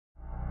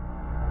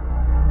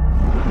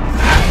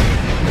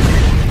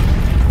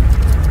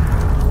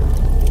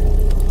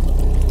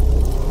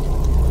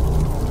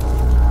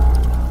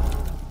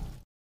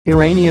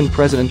Iranian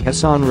President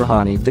Hassan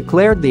Rouhani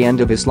declared the end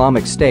of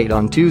Islamic State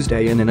on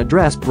Tuesday in an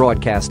address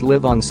broadcast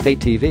live on state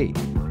TV.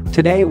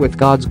 "Today, with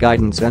God's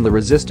guidance and the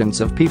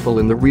resistance of people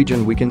in the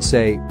region, we can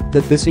say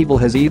that this evil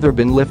has either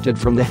been lifted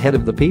from the head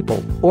of the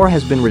people or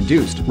has been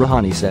reduced,"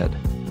 Rouhani said.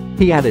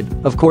 He added,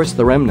 "Of course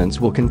the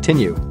remnants will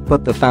continue,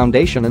 but the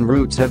foundation and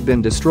roots have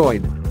been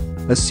destroyed."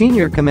 A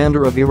senior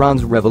commander of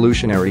Iran's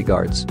Revolutionary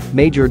Guards,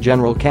 Major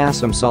General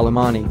Qassem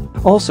Soleimani,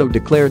 also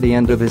declared the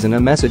end of his in a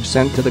message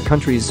sent to the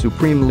country's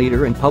supreme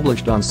leader and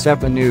published on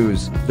Sepah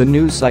News, the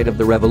news site of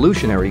the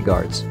Revolutionary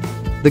Guards.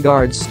 The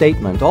Guards'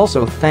 statement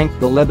also thanked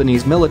the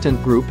Lebanese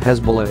militant group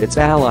Hezbollah, its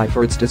ally,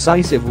 for its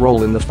decisive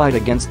role in the fight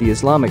against the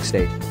Islamic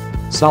State.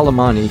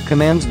 Soleimani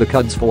commands the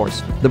Quds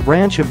Force, the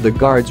branch of the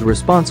Guards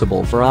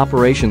responsible for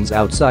operations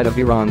outside of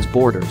Iran's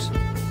borders.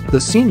 The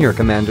senior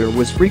commander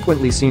was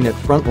frequently seen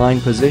at frontline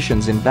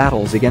positions in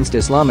battles against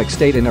Islamic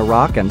State in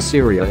Iraq and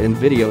Syria in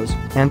videos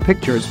and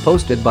pictures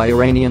posted by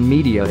Iranian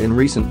media in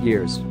recent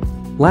years.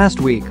 Last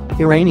week,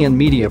 Iranian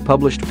media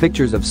published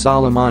pictures of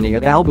Soleimani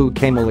at Albu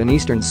Kamal in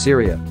eastern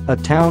Syria, a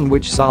town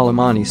which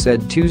Soleimani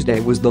said Tuesday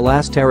was the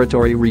last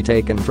territory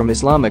retaken from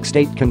Islamic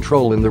State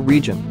control in the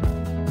region.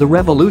 The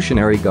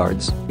Revolutionary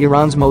Guards,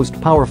 Iran's most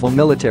powerful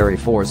military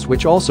force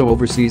which also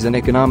oversees an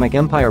economic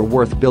empire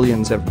worth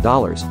billions of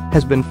dollars,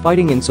 has been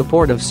fighting in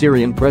support of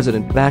Syrian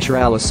President Bashar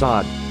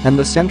al-Assad and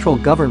the central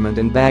government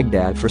in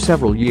Baghdad for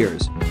several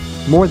years.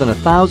 More than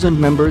 1,000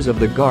 members of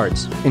the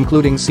Guards,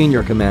 including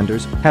senior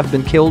commanders, have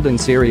been killed in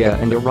Syria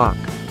and Iraq.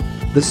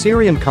 The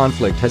Syrian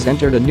conflict has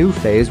entered a new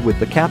phase with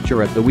the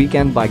capture at the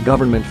weekend by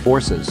government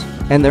forces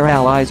and their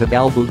allies at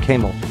Albu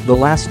Kamal, the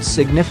last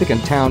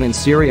significant town in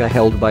Syria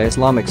held by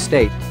Islamic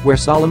State, where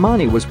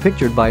Soleimani was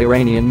pictured by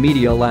Iranian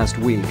media last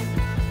week.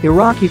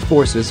 Iraqi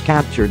forces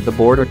captured the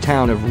border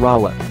town of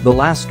Rawa, the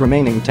last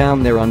remaining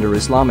town there under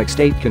Islamic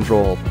State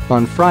control,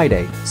 on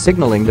Friday,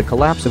 signaling the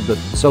collapse of the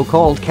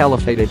so-called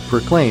caliphate it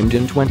proclaimed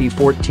in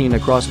 2014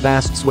 across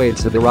vast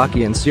swathes of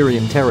Iraqi and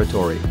Syrian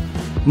territory.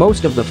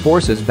 Most of the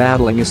forces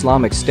battling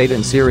Islamic State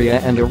in Syria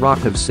and Iraq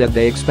have said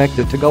they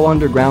expected to go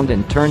underground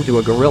and turn to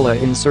a guerrilla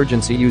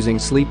insurgency using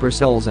sleeper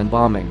cells and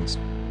bombings.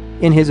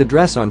 In his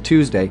address on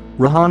Tuesday,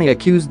 Rouhani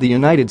accused the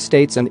United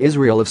States and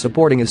Israel of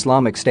supporting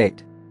Islamic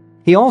State.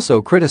 He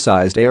also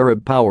criticized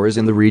Arab powers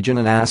in the region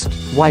and asked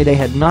why they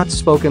had not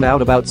spoken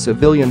out about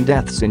civilian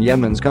deaths in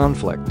Yemen's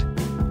conflict.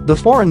 The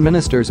foreign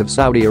ministers of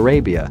Saudi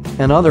Arabia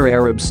and other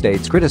Arab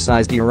states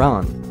criticized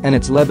Iran and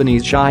its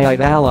Lebanese Shi'ite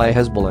ally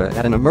Hezbollah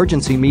at an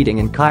emergency meeting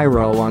in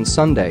Cairo on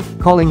Sunday,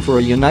 calling for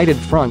a united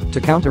front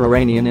to counter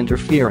Iranian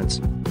interference.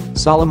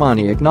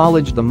 Soleimani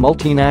acknowledged the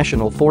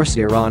multinational force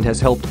Iran has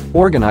helped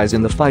organize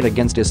in the fight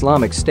against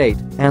Islamic State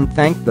and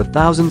thanked the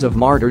thousands of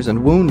martyrs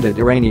and wounded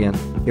Iranian,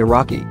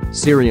 Iraqi,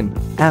 Syrian,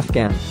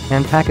 Afghan,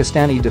 and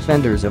Pakistani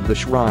defenders of the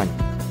shrine.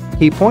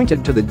 He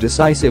pointed to the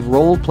decisive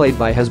role played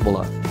by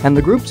Hezbollah and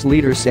the group's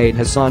leader Seyed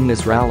Hassan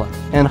Nasrallah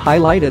and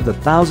highlighted the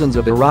thousands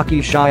of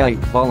Iraqi Shi'ite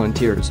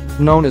volunteers,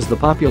 known as the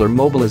Popular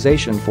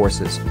Mobilisation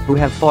Forces, who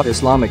have fought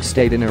Islamic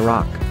State in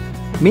Iraq.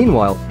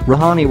 Meanwhile,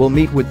 Rouhani will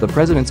meet with the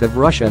presidents of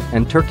Russia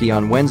and Turkey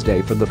on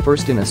Wednesday for the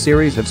first in a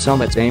series of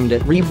summits aimed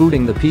at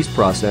rebooting the peace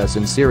process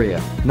in Syria.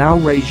 Now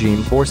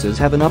regime forces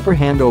have an upper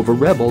hand over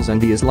rebels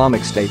and the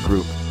Islamic State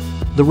group.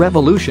 The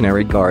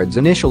Revolutionary Guards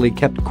initially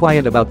kept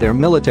quiet about their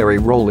military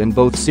role in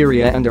both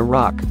Syria and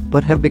Iraq,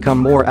 but have become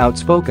more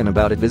outspoken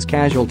about it as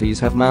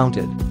casualties have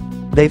mounted.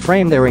 They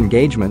frame their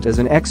engagement as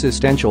an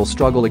existential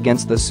struggle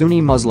against the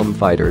Sunni Muslim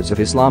fighters of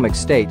Islamic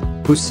State,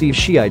 who see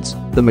Shiites,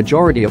 the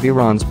majority of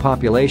Iran's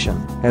population,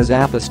 as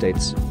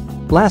apostates.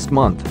 Last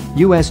month,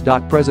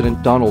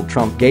 U.S.President Donald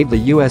Trump gave the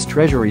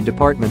U.S.Treasury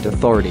Department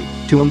authority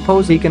to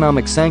impose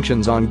economic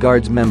sanctions on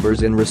Guards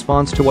members in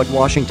response to what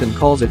Washington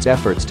calls its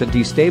efforts to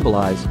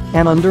destabilize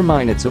and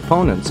undermine its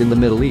opponents in the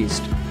Middle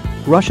East.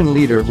 Russian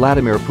leader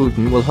Vladimir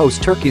Putin will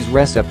host Turkey's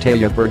Recep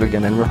Tayyip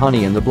Erdogan and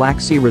Rouhani in the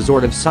Black Sea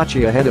resort of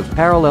Sochi ahead of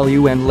parallel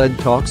UN-led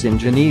talks in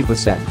Geneva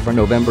set for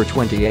November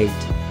 28.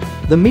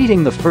 The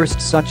meeting, the first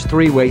such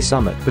three-way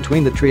summit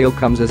between the trio,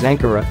 comes as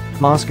Ankara,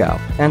 Moscow,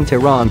 and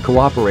Tehran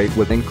cooperate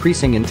with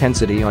increasing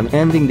intensity on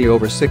ending the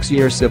over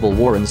 6-year civil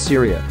war in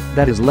Syria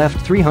that has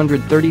left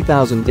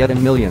 330,000 dead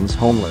and millions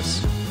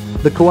homeless.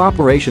 The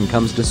cooperation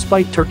comes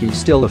despite Turkey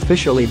still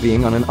officially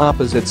being on an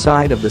opposite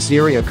side of the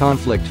Syria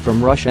conflict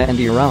from Russia and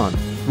Iran,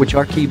 which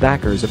are key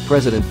backers of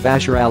President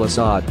Bashar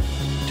al-Assad.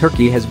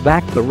 Turkey has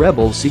backed the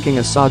rebels seeking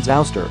Assad's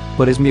ouster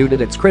but has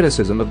muted its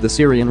criticism of the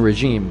Syrian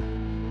regime.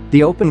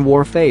 The open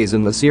war phase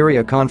in the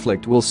Syria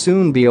conflict will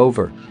soon be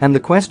over, and the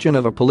question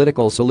of a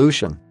political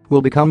solution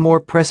will become more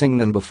pressing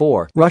than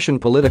before, Russian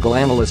political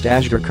analyst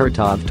Asghar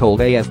Kurtov told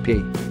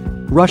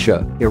AFP.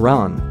 Russia,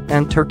 Iran,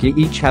 and Turkey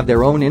each have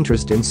their own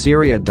interest in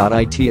Syria.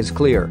 It is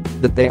clear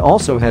that they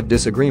also have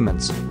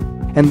disagreements,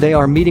 and they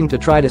are meeting to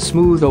try to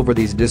smooth over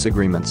these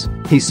disagreements,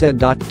 he said.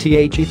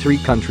 Three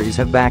countries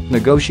have backed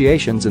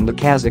negotiations in the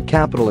Kazakh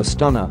capital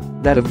Astana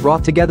that have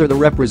brought together the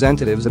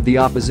representatives of the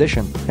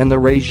opposition and the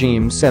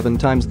regime 7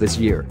 times this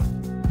year.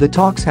 The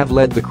talks have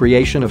led the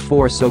creation of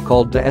 4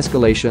 so-called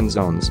de-escalation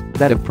zones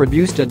that have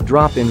produced a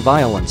drop in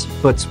violence,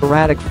 but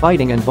sporadic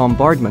fighting and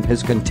bombardment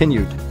has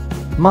continued.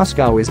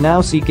 Moscow is now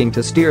seeking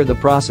to steer the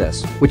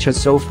process, which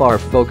has so far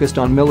focused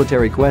on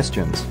military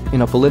questions,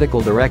 in a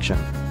political direction.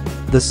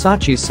 The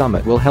Sochi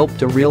summit will help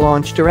to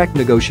relaunch direct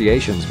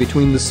negotiations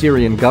between the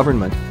Syrian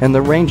government and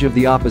the range of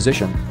the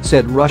opposition,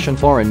 said Russian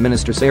Foreign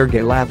Minister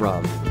Sergei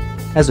Lavrov.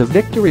 As a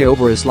victory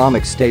over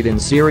Islamic State in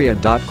Syria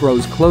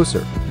grows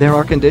closer, there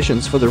are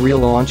conditions for the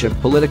relaunch of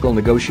political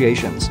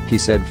negotiations, he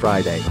said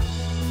Friday.